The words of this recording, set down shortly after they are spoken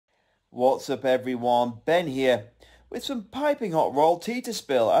What's up everyone, Ben here, with some piping hot royal tea to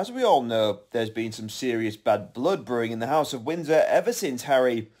spill. As we all know, there's been some serious bad blood brewing in the House of Windsor ever since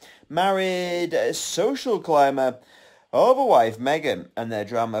Harry married a social climber over wife Meghan, and their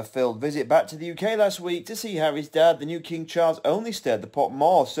drama-filled visit back to the UK last week to see Harry's dad, the new King Charles, only stirred the pot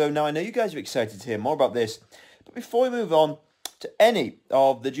more. So now I know you guys are excited to hear more about this, but before we move on to any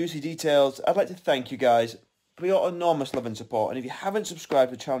of the juicy details, I'd like to thank you guys for your enormous love and support. And if you haven't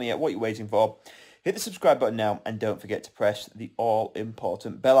subscribed to the channel yet, what are you waiting for? Hit the subscribe button now and don't forget to press the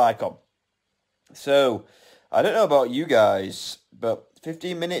all-important bell icon. So, I don't know about you guys, but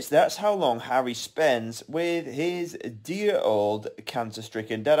 15 minutes, that's how long Harry spends with his dear old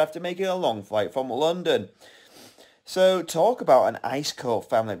cancer-stricken dad after making a long flight from London. So, talk about an ice-cold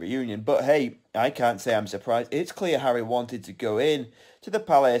family reunion, but hey, I can't say I'm surprised. It's clear Harry wanted to go in to the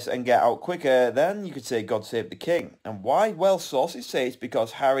palace and get out quicker than you could say God save the king. And why? Well, sources say it's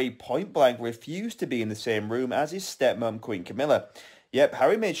because Harry point-blank refused to be in the same room as his stepmom, Queen Camilla. Yep,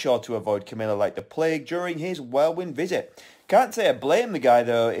 Harry made sure to avoid Camilla like the plague during his whirlwind visit. Can't say I blame the guy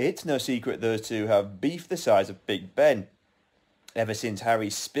though, it's no secret those two have beef the size of Big Ben. Ever since Harry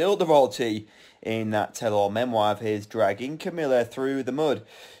spilled the royal tea in that tell-all memoir of his dragging Camilla through the mud,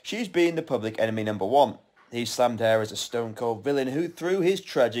 she's been the public enemy number one. He slammed her as a stone-cold villain who threw his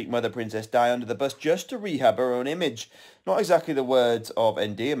tragic mother Princess Di under the bus just to rehab her own image. Not exactly the words of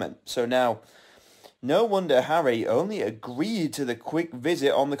endearment. So now, no wonder Harry only agreed to the quick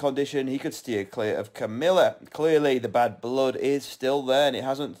visit on the condition he could steer clear of Camilla. Clearly, the bad blood is still there and it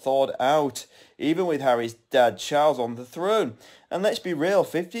hasn't thawed out, even with Harry's dad Charles on the throne. And let's be real,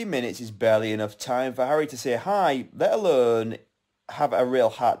 15 minutes is barely enough time for Harry to say hi, let alone have a real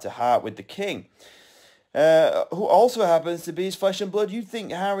heart-to-heart with the king. Who also happens to be his flesh and blood. You'd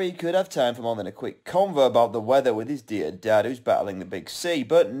think Harry could have time for more than a quick convo about the weather with his dear dad who's battling the big C.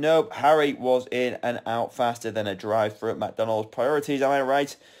 But nope, Harry was in and out faster than a drive-thru at McDonald's. Priorities, am I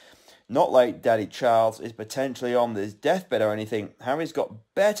right? Not like Daddy Charles is potentially on his deathbed or anything. Harry's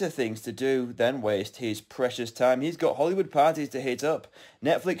got better things to do than waste his precious time. He's got Hollywood parties to hit up,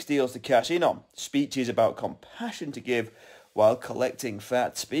 Netflix deals to cash in on, speeches about compassion to give while collecting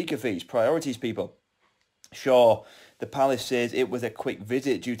fat speaker fees. Priorities, people. Sure, the palace says it was a quick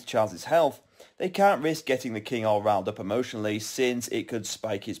visit due to Charles's health. They can't risk getting the king all riled up emotionally since it could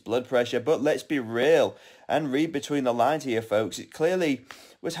spike his blood pressure. But let's be real and read between the lines here, folks. It clearly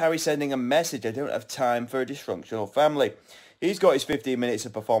was Harry sending a message. I don't have time for a dysfunctional family. He's got his 15 minutes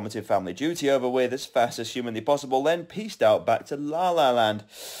of performative family duty over with as fast as humanly possible, then pieced out back to La La Land.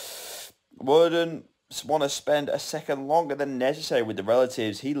 Wouldn't want to spend a second longer than necessary with the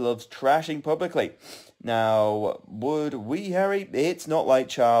relatives he loves trashing publicly. Now, would we, Harry? It's not like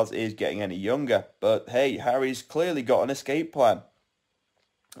Charles is getting any younger, but hey, Harry's clearly got an escape plan.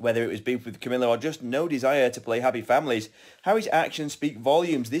 Whether it was beef with Camilla or just no desire to play happy families, Harry's actions speak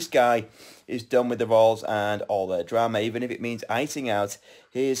volumes. This guy is done with the roles and all their drama, even if it means icing out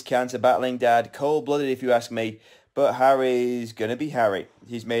his cancer-battling dad, cold-blooded if you ask me. But Harry's going to be Harry.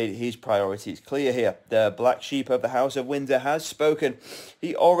 He's made his priorities clear here. The black sheep of the House of Windsor has spoken.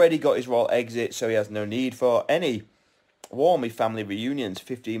 He already got his royal exit, so he has no need for any warmy family reunions.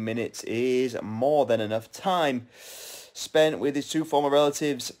 15 minutes is more than enough time spent with his two former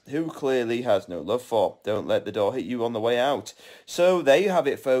relatives who clearly has no love for. Don't let the door hit you on the way out. So there you have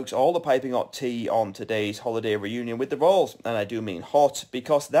it, folks. All the piping hot tea on today's holiday reunion with the royals. And I do mean hot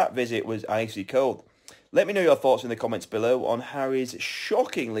because that visit was icy cold. Let me know your thoughts in the comments below on Harry's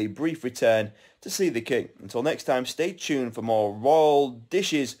shockingly brief return to see the king. Until next time, stay tuned for more royal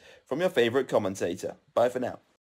dishes from your favourite commentator. Bye for now.